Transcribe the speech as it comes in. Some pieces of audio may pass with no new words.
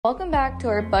Welcome back to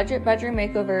our budget bedroom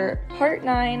makeover part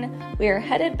 9. We are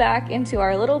headed back into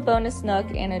our little bonus nook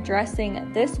and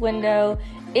addressing this window.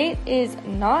 It is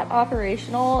not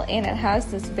operational and it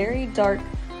has this very dark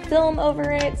film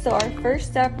over it. So our first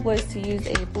step was to use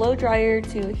a blow dryer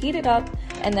to heat it up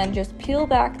and then just peel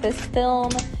back this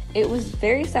film. It was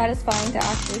very satisfying to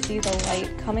actually see the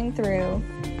light coming through.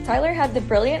 Tyler had the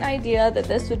brilliant idea that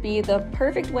this would be the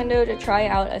perfect window to try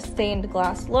out a stained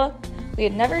glass look. We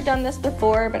had never done this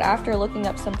before, but after looking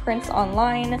up some prints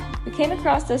online, we came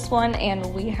across this one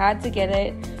and we had to get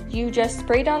it. You just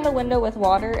spray down the window with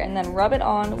water and then rub it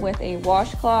on with a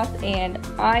washcloth, and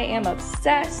I am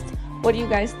obsessed. What do you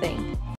guys think?